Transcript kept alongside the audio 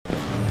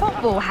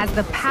Football has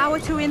the power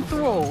to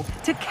enthrall,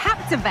 to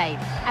captivate,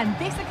 and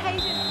this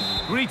occasion...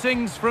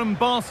 Greetings from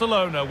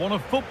Barcelona, one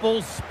of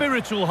football's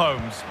spiritual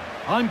homes.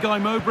 I'm Guy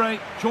Mowbray,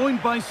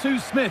 joined by Sue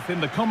Smith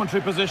in the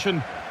commentary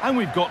position, and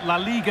we've got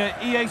LaLiga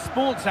EA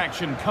Sports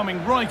action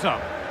coming right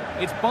up.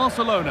 It's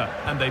Barcelona,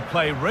 and they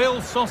play Real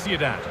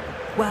Sociedad.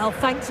 Well,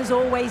 thanks as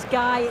always,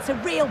 Guy. It's a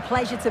real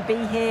pleasure to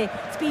be here.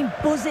 It's been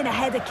buzzing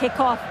ahead of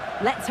kick-off.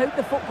 Let's hope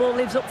the football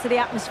lives up to the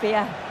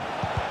atmosphere.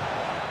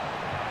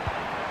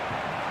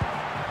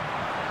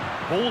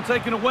 Ball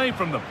taken away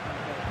from them.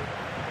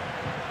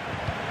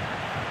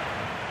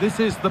 This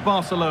is the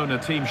Barcelona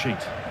team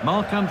sheet.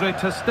 Marc-Andre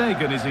ter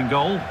Stegen is in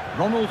goal.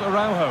 Ronald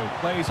Araujo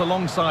plays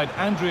alongside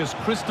Andreas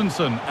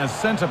Christensen as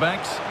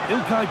centre-backs.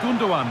 İlkay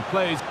Gundogan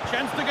plays.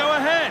 Chance to go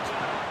ahead.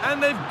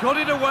 And they've got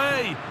it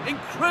away.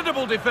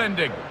 Incredible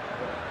defending.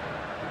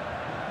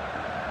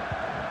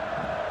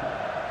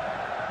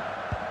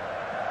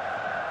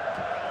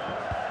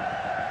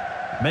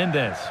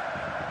 Mendes.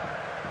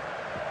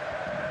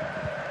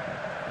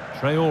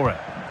 Traore.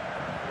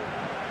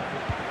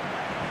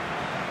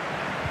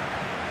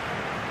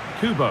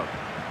 Kubo.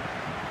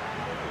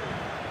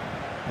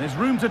 There's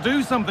room to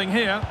do something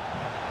here.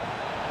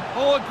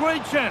 Oh, a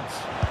great chance.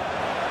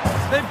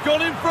 They've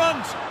got in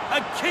front.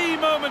 A key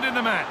moment in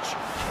the match.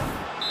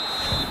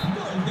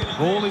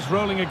 Ball is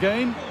rolling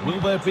again. Will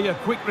there be a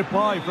quick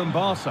reply from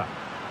Barca?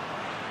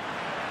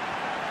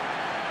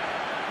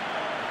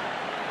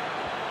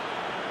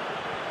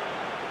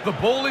 The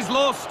ball is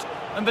lost,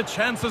 and the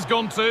chance has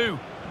gone too.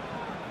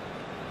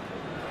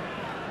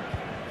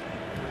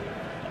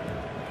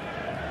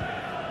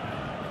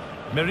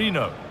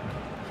 Merino.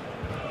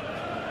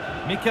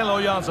 Mikel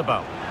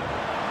Oyarzabal.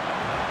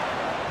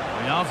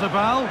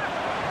 Oyarzabal!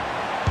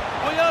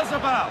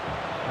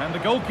 And the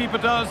goalkeeper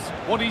does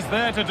what he's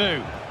there to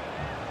do.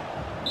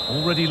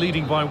 Already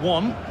leading by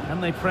one.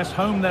 Can they press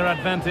home their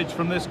advantage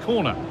from this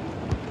corner?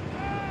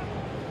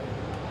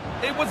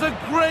 It was a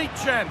great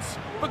chance,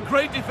 but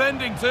great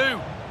defending too.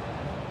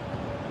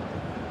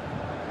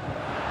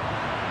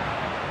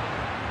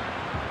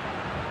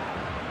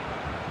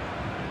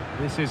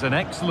 This is an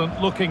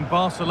excellent-looking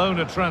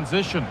Barcelona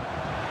transition.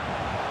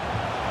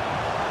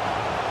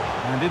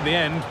 And in the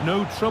end,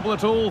 no trouble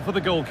at all for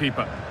the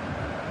goalkeeper.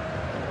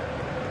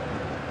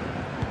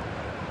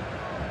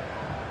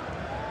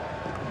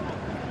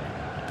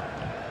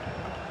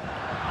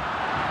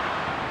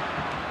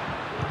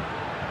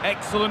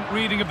 Excellent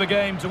reading of the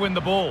game to win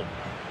the ball.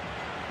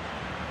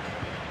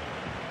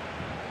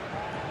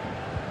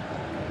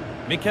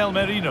 Mikel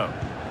Merino.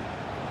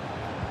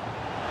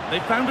 They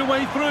found a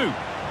way through.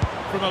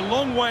 From a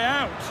long way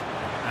out.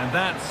 And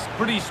that's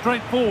pretty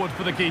straightforward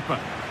for the keeper.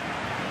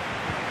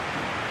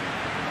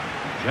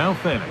 João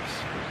Felix.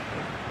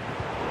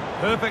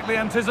 Perfectly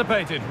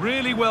anticipated,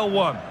 really well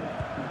won.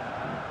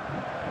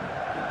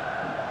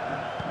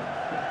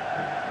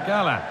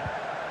 Gala.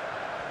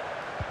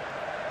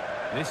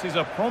 This is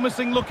a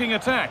promising looking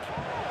attack.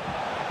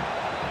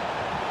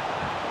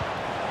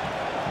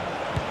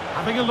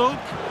 Having a look.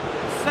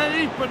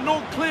 Saved but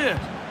not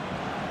cleared.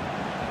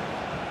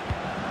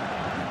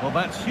 Well,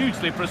 that's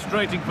hugely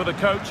frustrating for the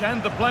coach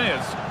and the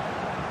players.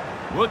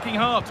 Working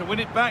hard to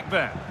win it back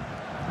there.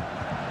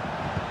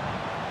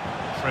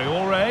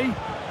 Traore.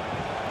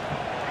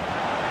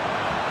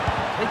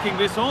 Taking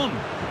this on.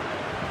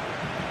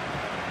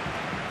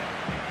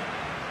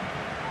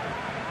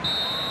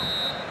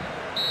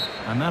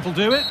 And that'll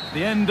do it.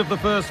 The end of the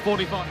first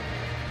 45.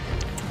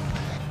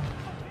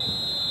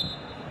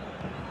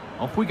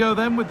 Off we go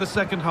then with the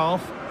second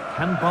half.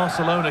 Can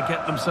Barcelona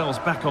get themselves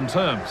back on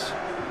terms?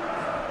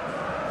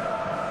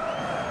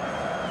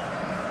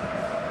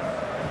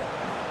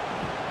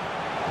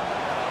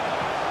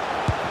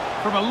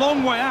 From a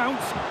long way out,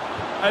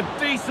 a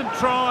decent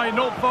try,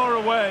 not far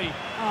away.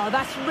 Oh,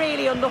 that's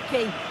really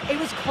unlucky. It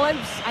was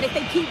close, and if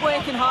they keep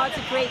working hard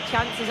to create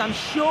chances, I'm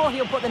sure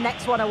he'll put the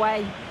next one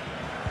away.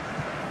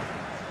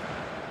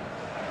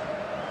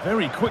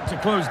 Very quick to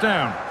close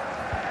down.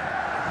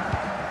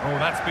 Oh,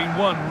 that's been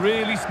won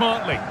really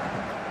smartly.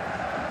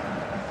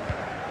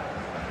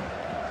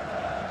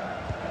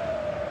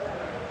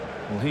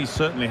 Well, he's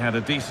certainly had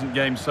a decent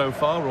game so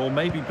far, or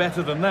maybe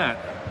better than that.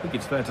 I think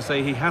it's fair to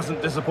say he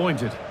hasn't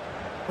disappointed.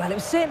 Well, it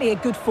was certainly a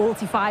good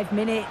 45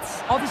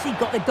 minutes. Obviously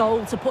got the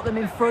goal to put them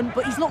in front,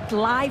 but he's looked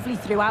lively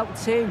throughout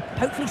too.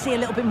 Hopefully see a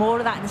little bit more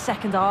of that in the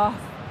second half.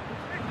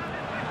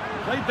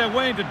 Played their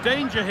way into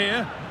danger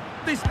here.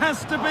 This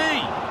has to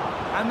be.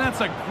 And that's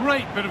a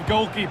great bit of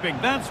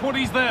goalkeeping. That's what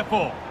he's there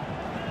for.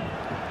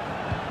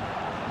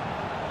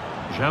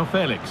 João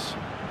Felix.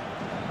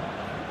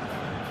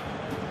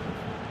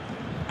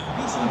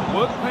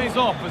 Work pays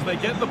off as they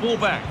get the ball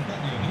back.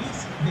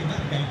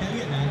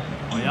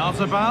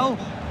 Oyarzabal.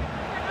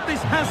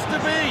 This has to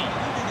be.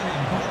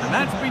 And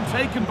that's been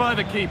taken by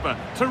the keeper.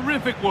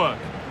 Terrific work.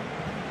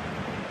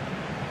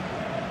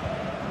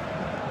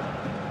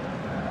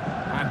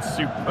 And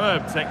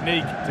superb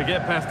technique to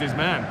get past his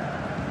man.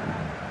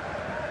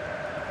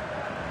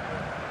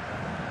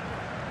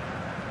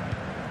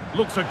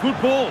 Looks a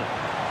good ball.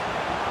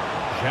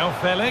 João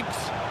Felix.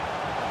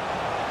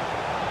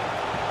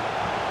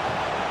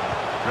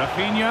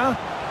 Rafinha.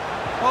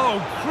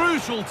 Oh,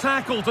 crucial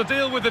tackle to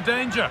deal with the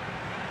danger.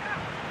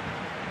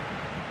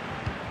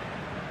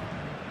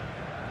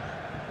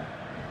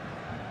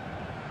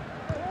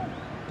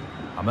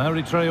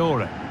 Amari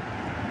Traore.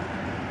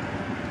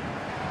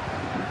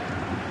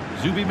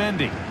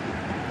 Zubimendi.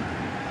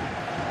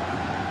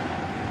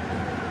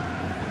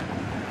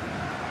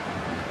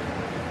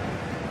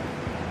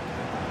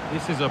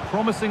 This is a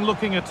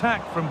promising-looking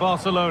attack from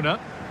Barcelona,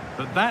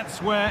 but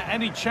that's where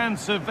any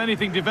chance of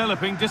anything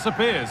developing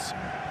disappears.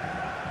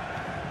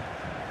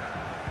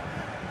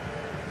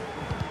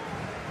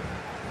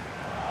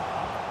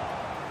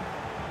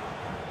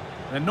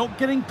 They're not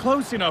getting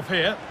close enough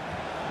here.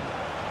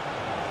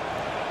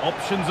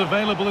 Options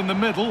available in the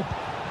middle.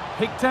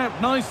 Picked out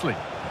nicely.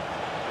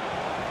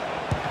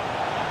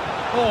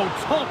 Oh,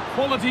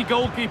 top-quality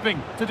goalkeeping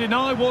to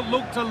deny what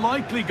looked a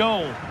likely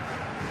goal.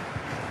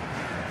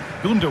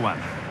 Gundogan.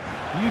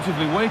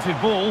 Beautifully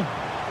weighted ball.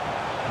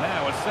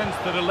 Now a sense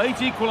that a late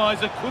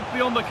equaliser could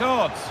be on the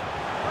cards.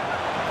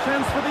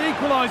 Chance for the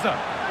equaliser.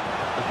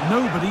 But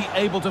nobody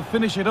able to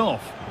finish it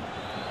off.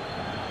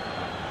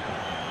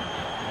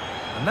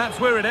 And that's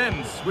where it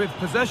ends, with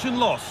possession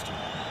lost.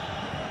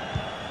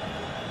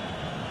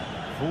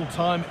 Full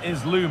time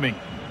is looming.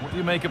 What do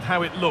you make of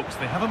how it looks?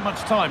 They haven't much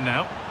time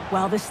now.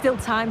 Well, there's still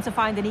time to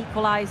find an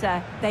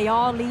equaliser. They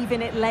are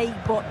leaving it late,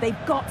 but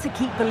they've got to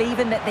keep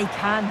believing that they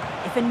can.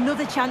 If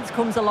another chance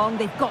comes along,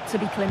 they've got to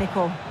be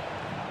clinical.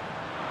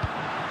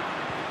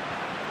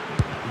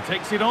 He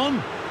takes it on,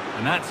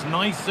 and that's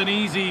nice and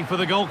easy for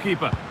the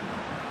goalkeeper.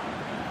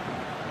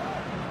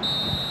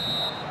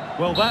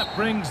 Well, that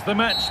brings the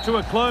match to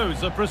a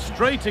close. A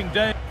frustrating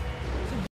day